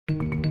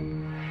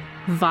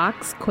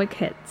Vox Quick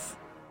Hits.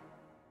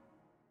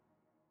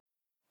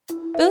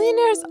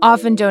 Billionaires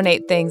often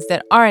donate things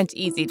that aren't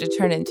easy to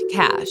turn into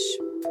cash.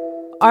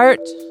 Art,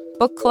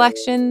 book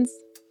collections,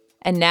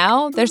 and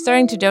now they're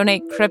starting to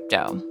donate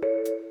crypto.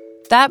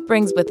 That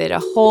brings with it a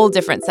whole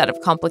different set of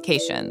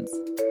complications.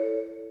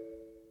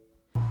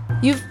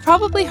 You've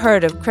probably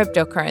heard of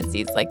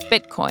cryptocurrencies like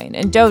Bitcoin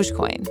and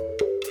Dogecoin.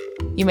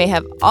 You may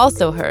have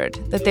also heard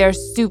that they are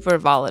super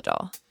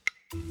volatile.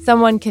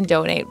 Someone can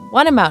donate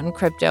one amount in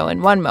crypto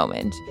in one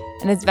moment,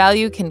 and its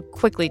value can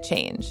quickly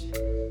change.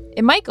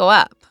 It might go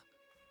up,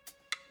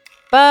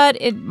 but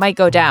it might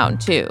go down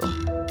too.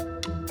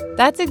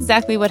 That's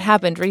exactly what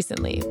happened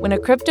recently when a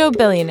crypto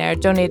billionaire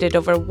donated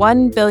over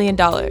 $1 billion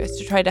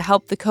to try to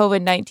help the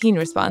COVID-19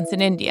 response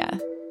in India.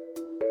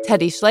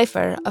 Teddy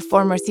Schleifer, a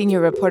former senior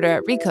reporter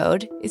at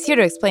Recode, is here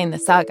to explain the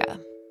saga.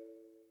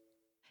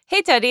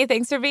 Hey, Teddy,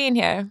 thanks for being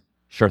here.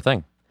 Sure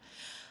thing.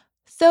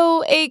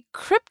 So a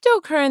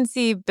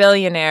cryptocurrency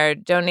billionaire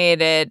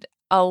donated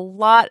a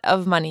lot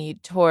of money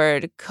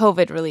toward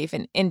COVID relief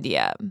in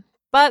India,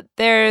 but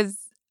there's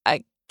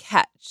a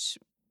catch.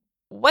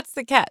 What's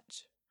the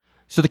catch?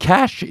 So the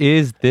catch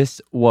is this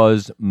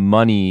was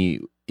money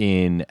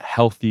in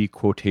healthy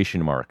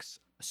quotation marks.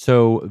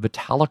 So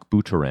Vitalik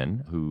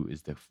Buterin, who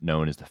is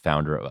known as the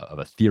founder of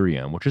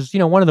Ethereum, which is,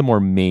 one of the more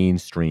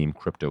mainstream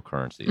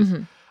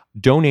cryptocurrencies,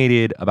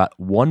 donated about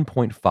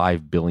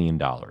 $1.5 billion,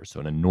 so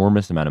an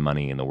enormous amount of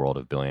money in the world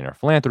of billionaire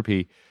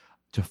philanthropy,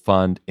 to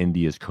fund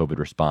India's COVID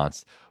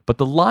response. But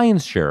the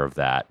lion's share of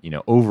that,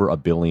 over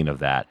 $1 billion of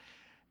that,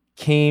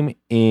 came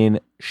in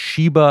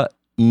Shiba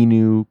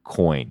Inu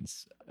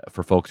coins.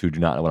 For folks who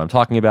do not know what I'm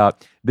talking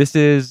about, this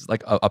is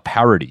like a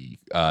parody.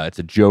 It's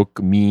a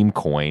joke meme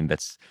coin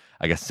that's,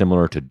 I guess,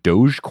 similar to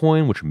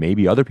Dogecoin, which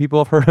maybe other people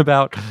have heard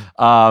about.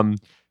 And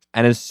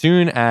as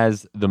soon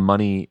as the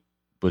money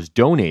was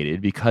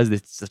donated, because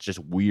it's such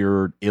a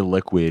weird,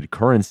 illiquid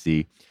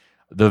currency,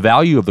 the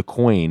value of the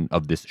coin,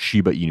 of this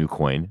Shiba Inu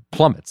coin,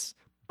 plummets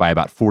by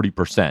about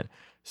 40%.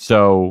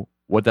 So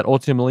what that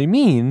ultimately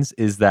means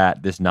is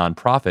that this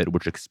nonprofit,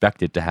 which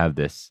expected to have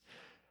this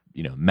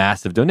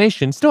massive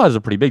donation, still has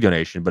a pretty big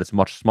donation, but it's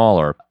much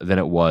smaller than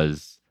it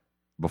was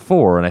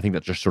before. And I think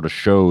that just sort of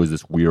shows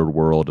this weird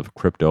world of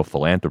crypto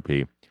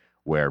philanthropy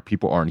where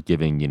people aren't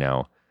giving,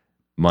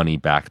 money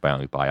backed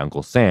by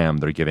Uncle Sam.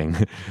 They're giving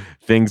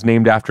things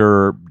named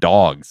after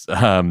dogs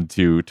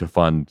to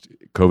fund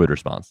COVID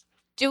response.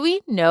 Do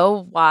we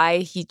know why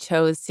he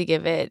chose to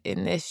give it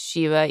in this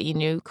Shiba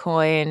Inu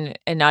coin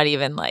and not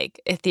even like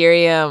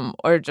Ethereum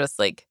or just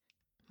like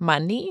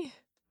money?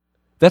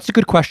 That's a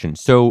good question.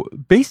 So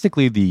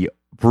basically, the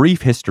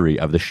brief history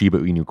of the Shiba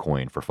Inu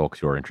coin for folks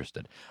who are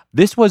interested.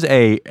 This was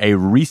a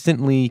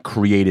recently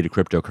created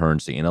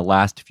cryptocurrency in the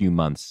last few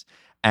months.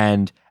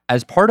 And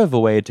as part of a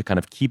way to kind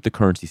of keep the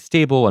currency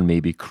stable and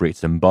maybe create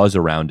some buzz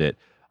around it,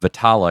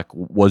 Vitalik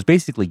was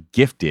basically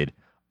gifted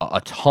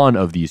a ton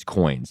of these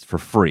coins for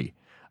free.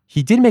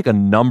 He did make a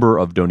number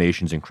of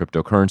donations in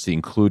cryptocurrency,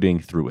 including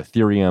through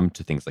Ethereum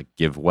to things like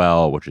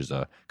GiveWell, which is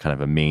a kind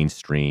of a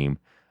mainstream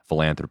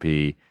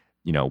philanthropy,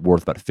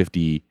 worth about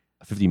 $50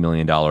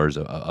 million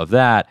of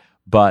that.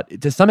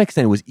 But to some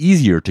extent, it was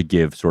easier to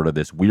give sort of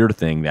this weird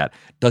thing that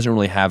doesn't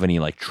really have any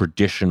like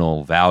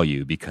traditional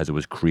value because it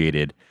was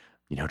created,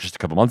 just a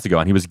couple months ago.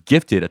 And he was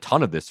gifted a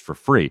ton of this for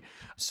free.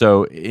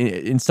 So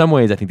in some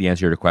ways, I think the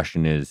answer to your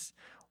question is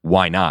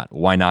why not?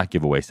 Why not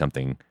give away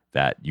something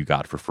that you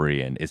got for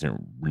free and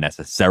isn't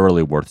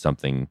necessarily worth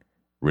something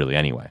really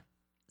anyway?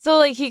 So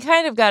like he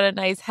kind of got a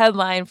nice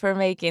headline for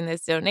making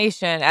this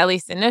donation, at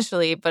least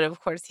initially. But of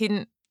course, he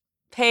didn't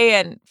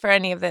pay for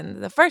any of them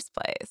in the first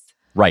place.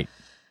 Right.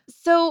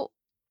 So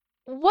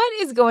what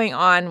is going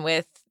on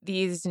with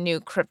these new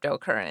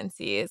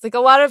cryptocurrencies? Like a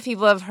lot of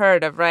people have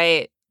heard of,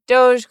 right?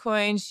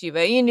 Dogecoin, Shiba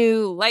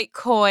Inu,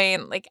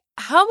 Litecoin. Like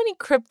how many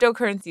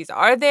cryptocurrencies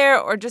are there,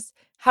 or just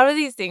how do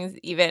these things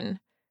even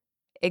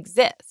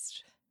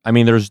exist? I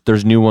mean,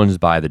 there's new ones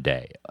by the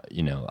day.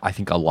 I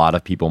think a lot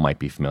of people might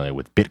be familiar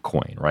with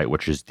Bitcoin, right?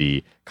 Which is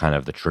the kind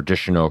of the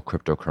traditional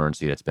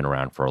cryptocurrency that's been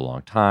around for a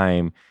long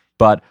time.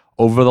 But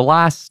over the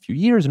last few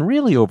years and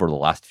really over the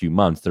last few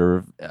months,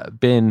 there have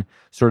been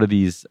sort of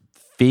these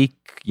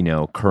fake,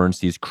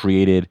 currencies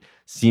created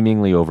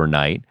seemingly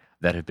overnight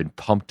that have been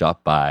pumped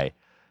up by,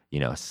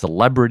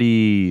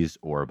 celebrities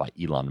or by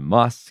Elon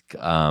Musk.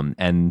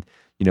 And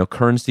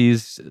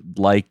currencies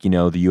like,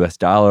 the US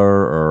dollar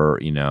or,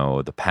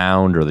 the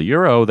pound or the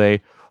euro,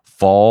 they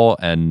fall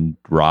and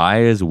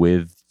rise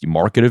with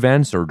market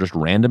events or just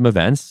random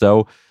events.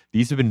 So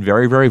these have been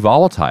very, very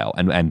volatile.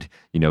 And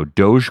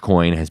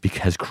Dogecoin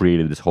has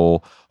created this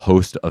whole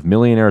host of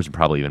millionaires and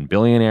probably even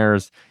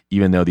billionaires,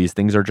 even though these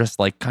things are just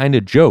like kind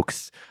of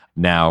jokes.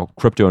 Now,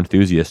 crypto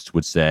enthusiasts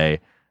would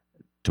say,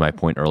 to my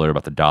point earlier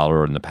about the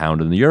dollar and the pound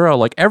and the euro,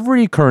 like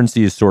every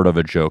currency is sort of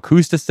a joke.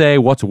 Who's to say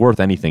what's worth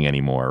anything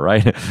anymore,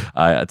 right?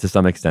 To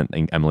some extent,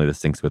 Emily, this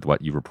syncs with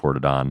what you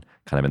reported on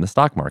kind of in the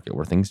stock market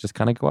where things just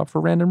kind of go up for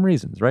random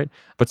reasons, right?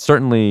 But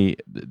certainly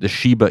the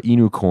Shiba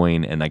Inu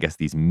coin and I guess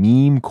these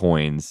meme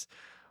coins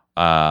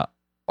are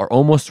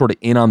almost sort of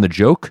in on the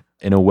joke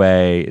in a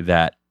way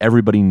that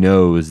everybody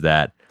knows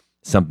that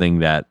something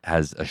that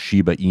has a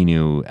Shiba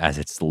Inu as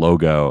its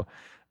logo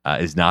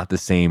is not the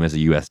same as a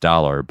US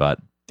dollar, but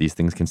these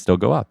things can still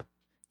go up.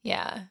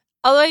 Yeah.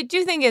 Although I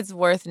do think it's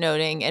worth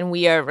noting, and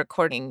we are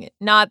recording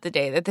not the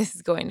day that this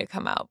is going to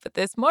come out, but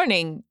this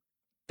morning,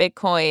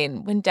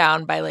 Bitcoin went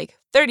down by like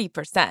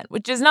 30%,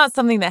 which is not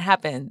something that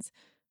happens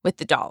with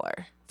the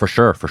dollar. For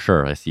sure, for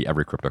sure. I see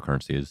every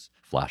cryptocurrency is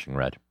flashing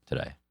red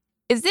today.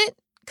 Is it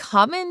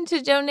common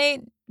to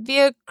donate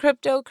via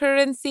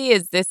cryptocurrency?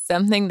 Is this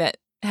something that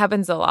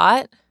happens a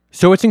lot?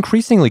 So it's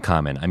increasingly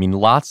common. I mean,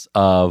 lots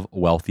of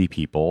wealthy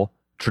people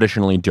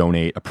traditionally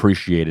donate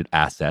appreciated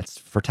assets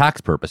for tax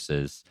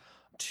purposes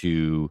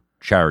to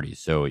charities.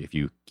 So if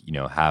you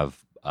have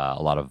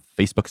a lot of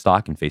Facebook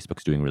stock and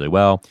Facebook's doing really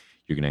well,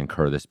 you're going to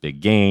incur this big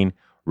gain.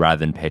 Rather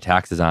than pay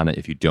taxes on it,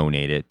 if you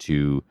donate it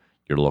to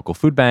your local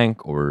food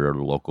bank or your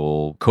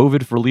local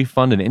COVID relief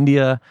fund in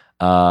India,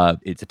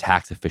 it's a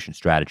tax efficient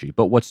strategy.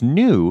 But what's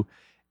new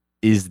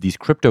is these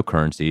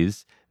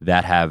cryptocurrencies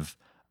that have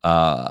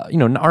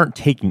aren't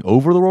taking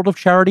over the world of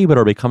charity, but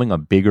are becoming a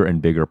bigger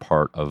and bigger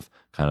part of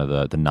kind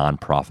of the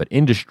nonprofit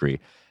industry.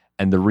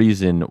 And the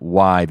reason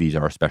why these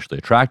are especially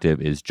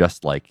attractive is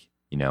just like,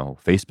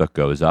 Facebook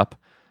goes up,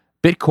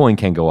 Bitcoin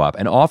can go up.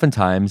 And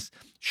oftentimes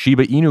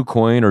Shiba Inu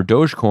coin or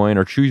Dogecoin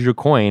or Choose Your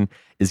Coin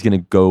is going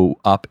to go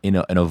up in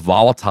a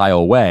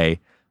volatile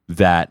way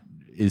that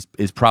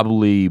is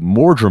probably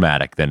more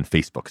dramatic than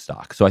Facebook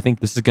stock. So I think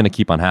this is going to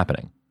keep on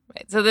happening.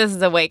 Right. So this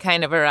is a way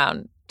kind of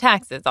around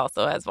taxes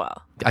also as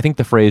well. I think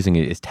the phrasing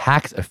is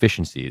tax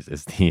efficiencies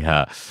is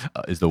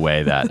the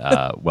way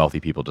that wealthy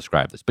people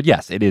describe this. But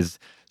yes, it is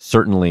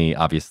certainly,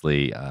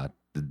 obviously,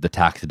 the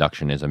tax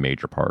deduction is a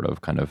major part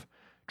of kind of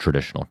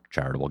traditional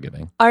charitable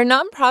giving. Are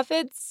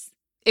nonprofits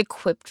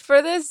equipped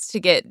for this to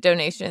get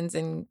donations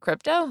in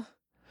crypto?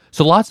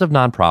 So lots of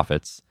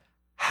nonprofits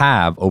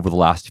have, over the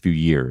last few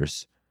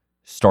years,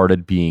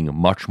 started being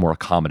much more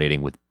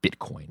accommodating with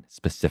Bitcoin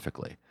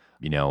specifically.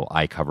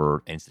 I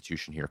cover an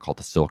institution here called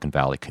the Silicon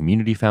Valley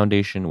Community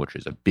Foundation, which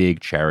is a big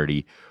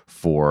charity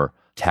for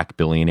tech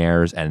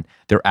billionaires. And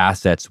their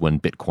assets, when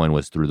Bitcoin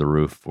was through the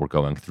roof, were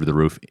going through the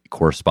roof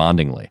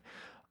correspondingly.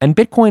 And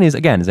Bitcoin is,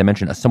 again, as I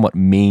mentioned, a somewhat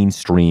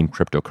mainstream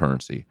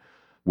cryptocurrency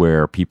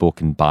where people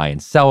can buy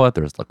and sell it.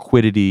 There's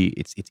liquidity.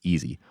 It's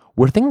easy.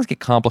 Where things get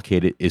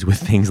complicated is with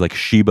things like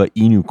Shiba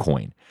Inu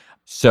coin.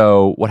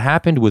 So what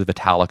happened with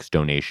Vitalik's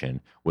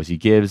donation was he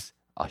gives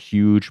a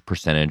huge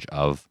percentage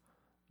of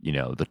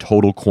the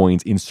total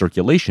coins in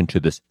circulation to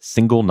this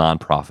single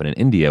nonprofit in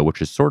India, which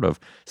is sort of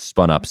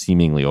spun up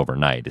seemingly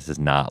overnight. This is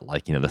not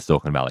like, the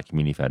Silicon Valley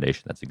Community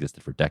Foundation that's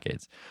existed for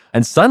decades.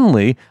 And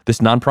suddenly this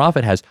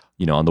nonprofit has,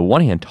 on the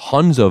one hand,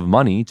 tons of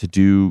money to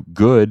do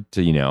good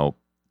to,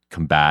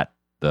 combat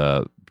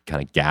the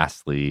kind of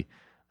ghastly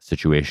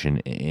situation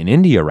in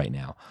India right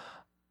now.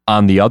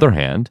 On the other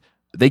hand,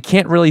 they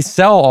can't really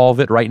sell all of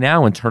it right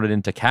now and turn it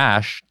into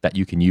cash that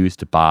you can use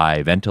to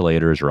buy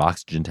ventilators or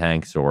oxygen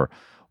tanks or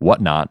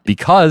whatnot,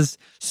 because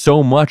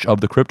so much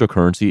of the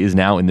cryptocurrency is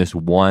now in this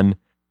one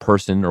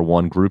person or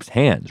one group's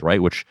hands,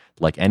 right? Which,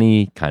 like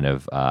any kind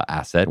of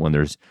asset, when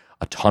there's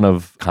a ton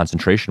of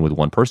concentration with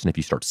one person, if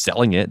you start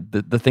selling it,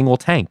 the thing will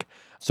tank.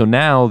 So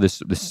now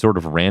this sort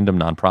of random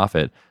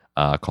nonprofit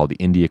called the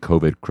India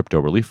COVID Crypto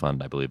Relief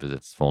Fund, I believe is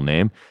its full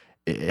name,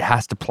 it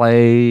has to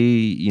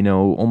play,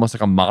 almost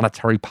like a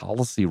monetary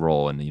policy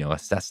role in,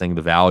 assessing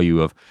the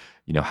value of,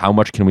 how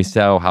much can we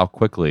sell, how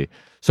quickly.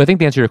 So I think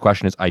the answer to your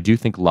question is I do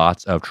think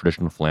lots of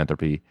traditional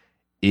philanthropy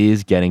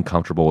is getting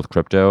comfortable with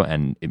crypto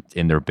and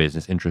in their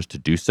business interest to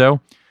do so.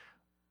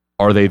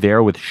 Are they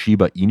there with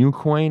Shiba Inu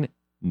coin?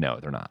 No,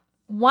 they're not.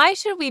 Why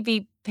should we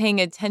be paying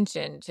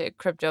attention to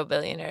crypto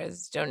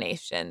billionaires'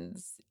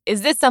 donations?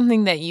 Is this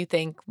something that you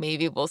think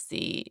maybe we'll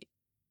see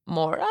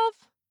more of?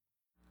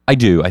 I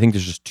do. I think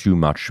there's just too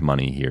much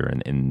money here.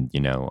 And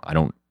I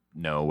don't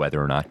know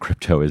whether or not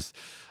crypto is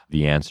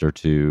the answer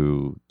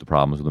to the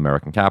problems with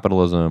American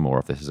capitalism, or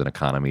if this is an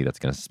economy that's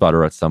going to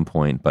sputter at some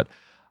point. But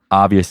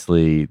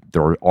obviously,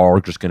 there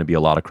are just going to be a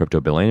lot of crypto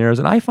billionaires.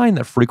 And I find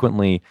that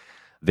frequently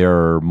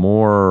they're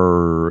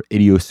more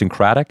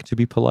idiosyncratic, to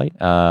be polite,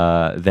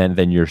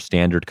 than your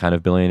standard kind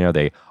of billionaire.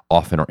 They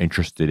often are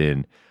interested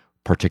in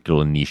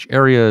particular niche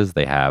areas.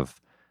 They have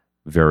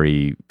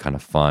very kind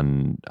of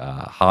fun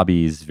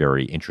hobbies,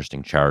 very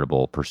interesting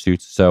charitable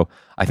pursuits. So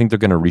I think they're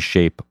going to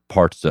reshape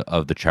parts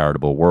of the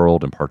charitable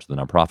world and parts of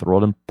the nonprofit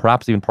world and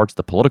perhaps even parts of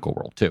the political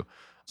world too.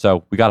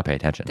 So we got to pay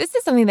attention. This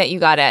is something that you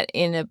got at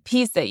in a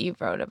piece that you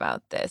wrote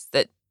about this,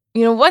 that,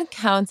 what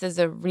counts as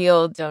a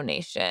real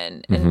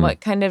donation and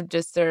what kind of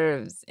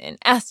deserves an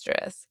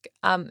asterisk,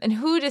 and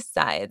who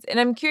decides. And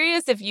I'm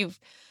curious if you've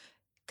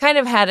kind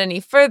of had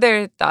any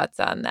further thoughts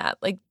on that.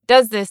 Like,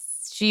 does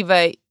this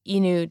Shiba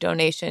Inu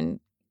donation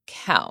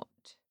count?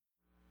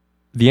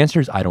 The answer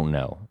is I don't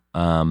know.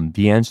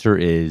 The answer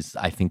is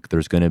I think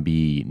there's going to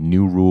be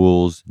new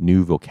rules,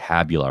 new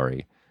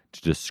vocabulary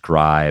to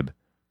describe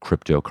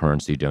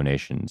cryptocurrency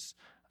donations.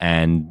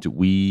 And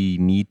we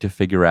need to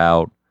figure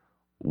out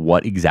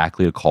what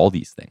exactly to call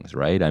these things,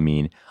 right? I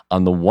mean,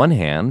 on the one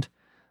hand,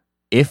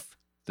 if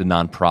the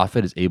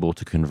nonprofit is able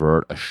to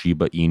convert a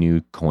Shiba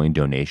Inu coin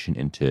donation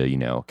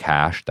into,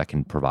 cash that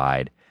can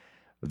provide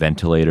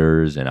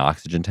ventilators and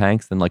oxygen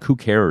tanks, then like who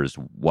cares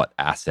what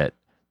asset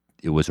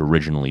it was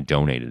originally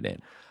donated in?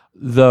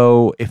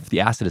 Though if the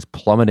asset is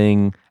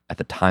plummeting at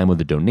the time of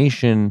the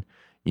donation,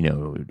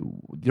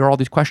 there are all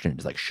these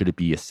questions like, should it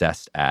be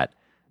assessed at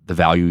the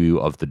value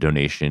of the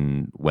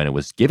donation when it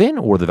was given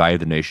or the value of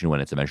the donation when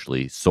it's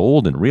eventually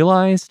sold and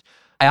realized?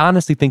 I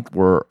honestly think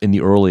we're in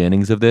the early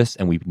innings of this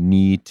and we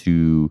need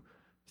to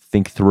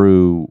think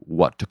through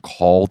what to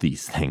call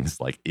these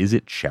things. Like, is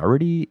it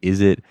charity?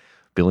 Is it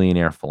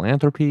billionaire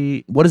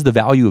philanthropy? What is the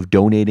value of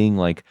donating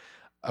like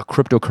a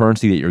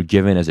cryptocurrency that you're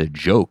given as a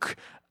joke?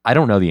 I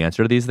don't know the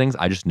answer to these things.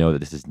 I just know that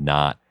this is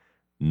not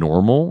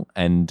normal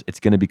and it's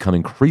going to become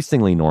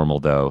increasingly normal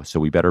though. So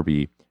we better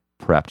be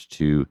prepped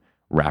to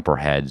wrap our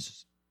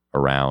heads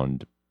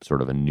around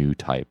sort of a new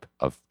type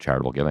of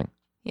charitable giving.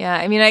 Yeah,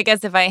 I mean, I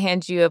guess if I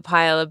hand you a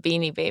pile of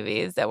Beanie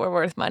Babies that were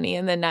worth money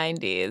in the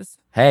 90s.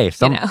 Hey,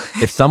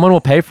 if someone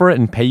will pay for it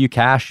and pay you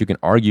cash, you can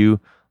argue,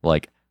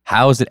 like,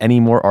 how is it any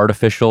more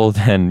artificial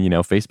than,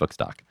 Facebook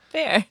stock?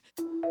 Fair.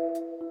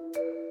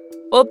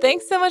 Well,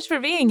 thanks so much for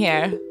being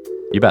here.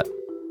 You bet.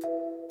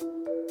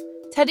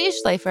 Teddy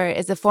Schleifer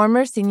is a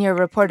former senior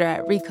reporter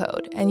at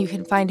Recode, and you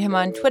can find him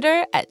on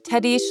Twitter at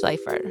Teddy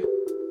Schleifer.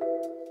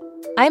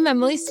 I'm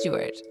Emily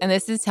Stewart, and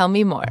this is Tell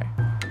Me More.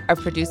 Our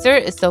producer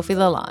is Sophie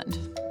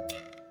Lalonde.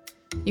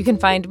 You can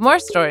find more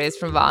stories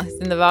from Vox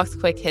in the Vox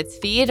Quick Hits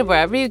feed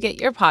wherever you get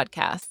your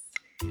podcasts.